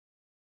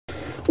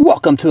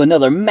Welcome to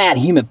another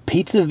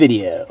Matthumanpizza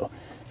video.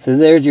 So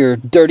there's your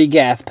dirty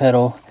gas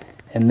pedal,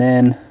 and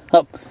then,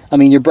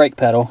 your brake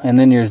pedal, and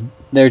then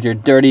there's your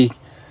dirty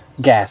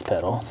gas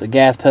pedal. So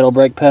gas pedal,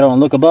 brake pedal, and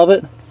look above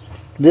it.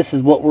 This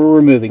is what we're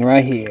removing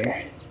right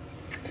here.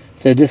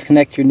 So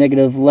disconnect your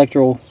negative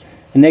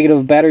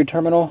battery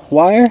terminal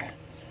wire,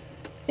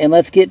 and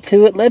let's get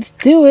to it. Let's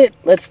do it.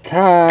 Let's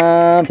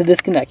time to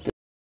disconnect it.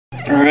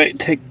 All right,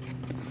 take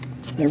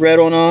the red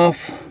one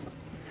off,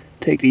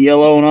 take the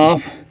yellow one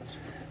off.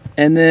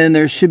 And then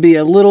there should be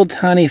a little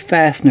tiny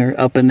fastener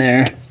up in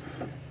there.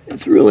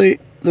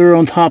 They're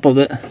on top of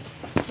it.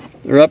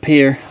 They're up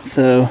here.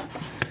 So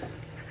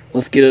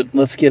let's get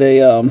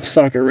a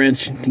socket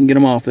wrench and get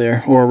them off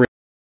there.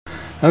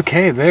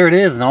 Okay, there it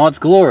is in all its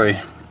glory.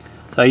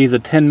 So I use a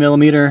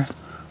 10mm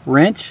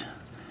wrench,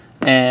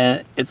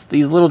 and it's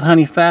these little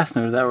tiny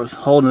fasteners that was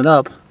holding it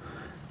up.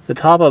 The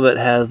top of it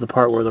has the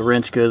part where the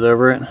wrench goes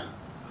over it,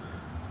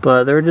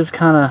 but they're just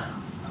kind of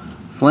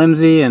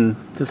flimsy and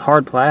just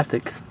hard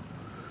plastic.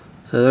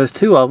 So there's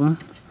two of them.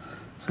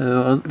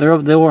 So they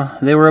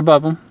were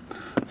above them.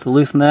 So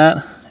loosen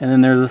that, and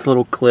then there's this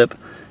little clip.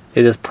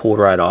 It just pulled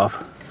right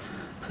off.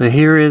 So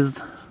here is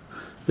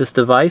this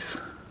device,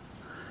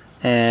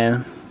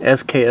 and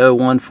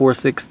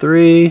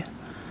SKO1463.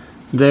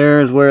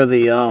 There's where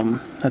the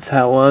that's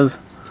how it was.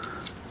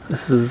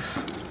 This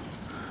is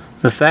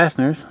the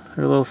fasteners.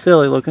 They're a little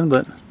silly looking,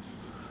 but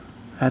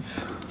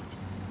that's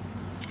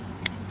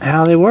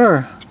how they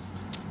were.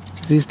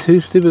 These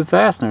two stupid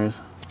fasteners.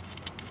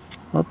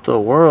 What the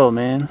world,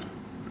 man?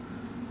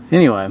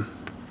 Anyway,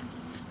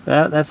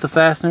 that's the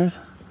fasteners,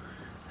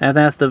 and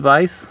that's the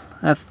device.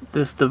 That's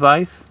this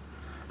device,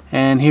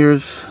 and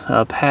here's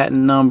a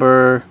patent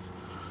number.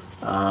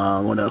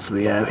 What else do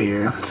we have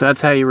here? So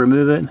that's how you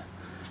remove it,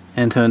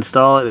 and to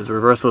install it is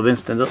reversal of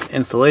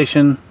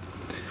installation.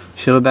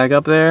 Shove it back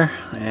up there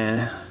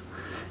and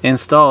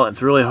install it.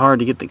 It's really hard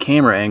to get the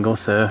camera angle,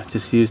 so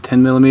just use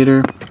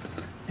 10mm,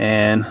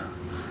 and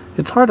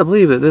it's hard to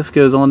believe that this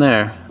goes on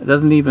there. It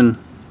doesn't even.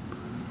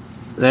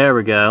 There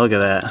we go, look at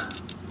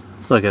that.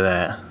 Look at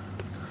that.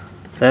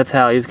 That's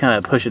how you just kind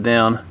of push it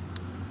down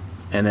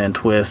and then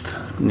twist,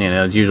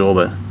 as usual,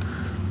 but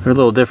they're a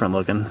little different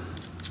looking.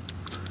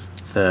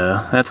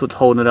 So that's what's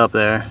holding it up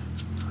there.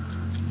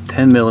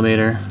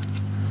 10mm,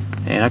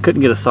 and I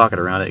couldn't get a socket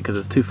around it because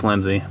it's too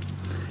flimsy.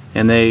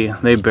 And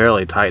they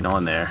barely tighten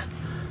on there.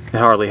 It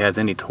hardly has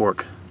any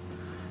torque.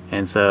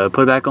 And so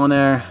put it back on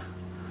there,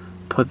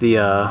 put the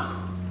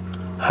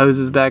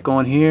hoses back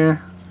on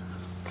here,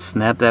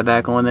 snap that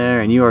back on there,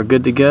 and you are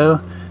good to go.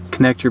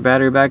 Connect your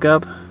battery back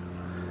up.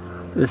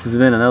 This has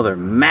been another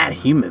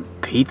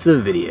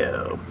Matthumanpizza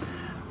video,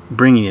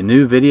 bringing you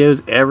new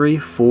videos every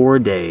 4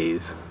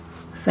 days.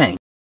 Thanks.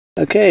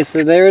 Okay,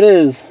 so there it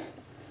is.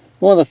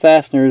 One of the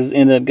fasteners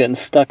ended up getting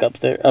stuck up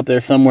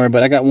there somewhere,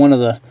 but I got one of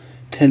the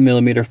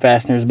 10mm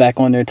fasteners back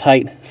on there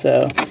tight,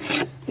 so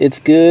it's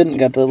good.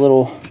 Got the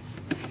little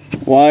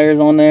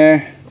wires on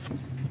there,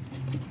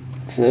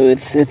 so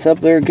it's up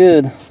there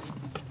good.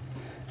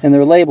 And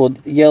they're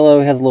labeled.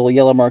 Yellow has a little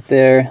yellow mark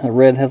there. The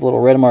red has a little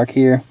red mark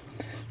here.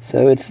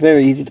 So it's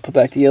very easy to put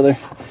back together.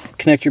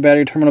 Connect your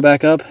battery terminal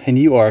back up, and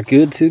you are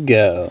good to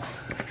go.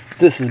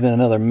 This has been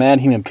another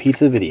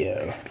Matthumanpizza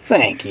video.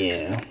 Thank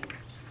you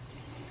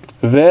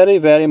very,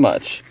 very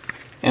much.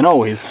 And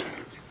always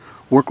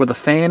work with a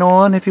fan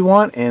on if you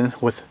want, and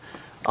with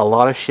a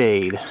lot of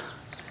shade.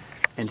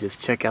 And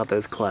just check out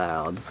those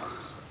clouds.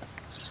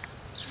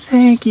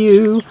 Thank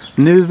you.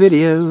 New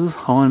videos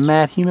on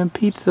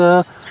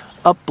Matthumanpizza.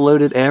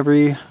 Uploaded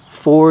every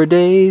 4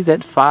 days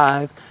at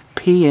 5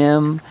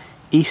 p.m.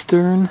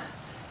 Eastern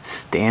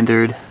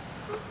Standard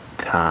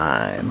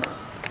Time.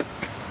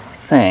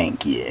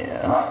 Thank you.